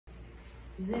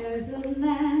There's a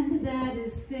land that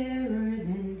is fairer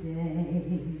than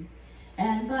day,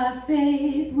 and by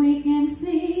faith we can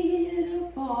see it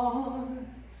afar,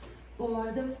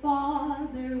 for the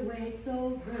Father waits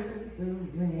over the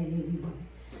way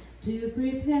to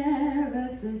prepare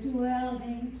us a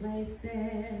dwelling place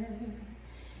there.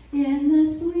 In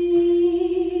the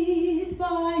sweet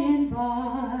by and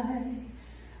by,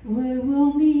 we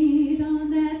will meet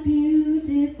on that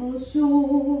beautiful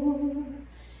shore.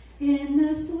 In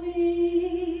the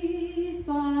sweet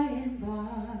by and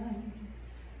by,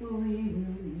 we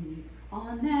will meet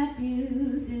on that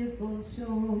beautiful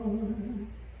shore.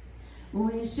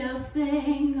 We shall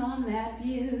sing on that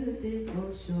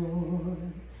beautiful shore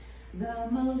the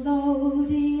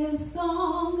melodious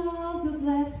song of the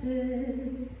blessed,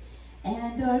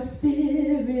 and our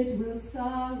spirit will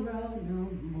sorrow no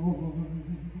more,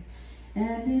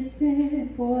 and it's there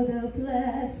for the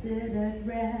blessed at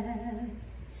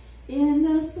rest. In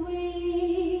the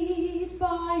sweet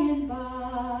by and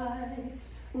by,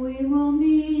 we will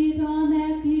meet on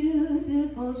that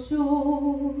beautiful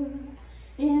shore.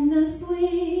 In the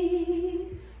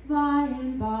sweet by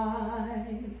and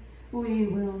by, we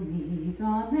will meet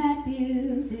on that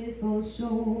beautiful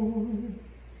shore.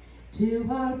 To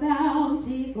our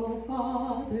bountiful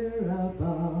Father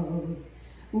above,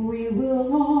 we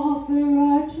will offer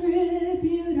our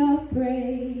tribute of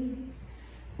praise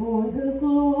for the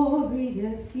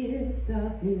glorious gift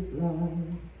of His love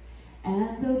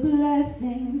and the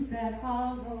blessings that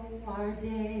follow our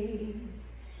days.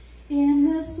 In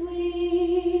the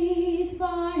sweet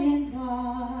by and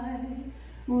by,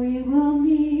 we will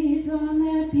meet on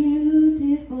that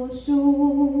beautiful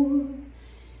shore.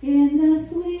 In the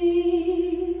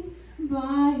sweet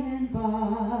by and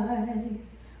by,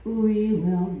 we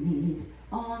will meet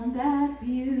on that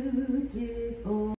beautiful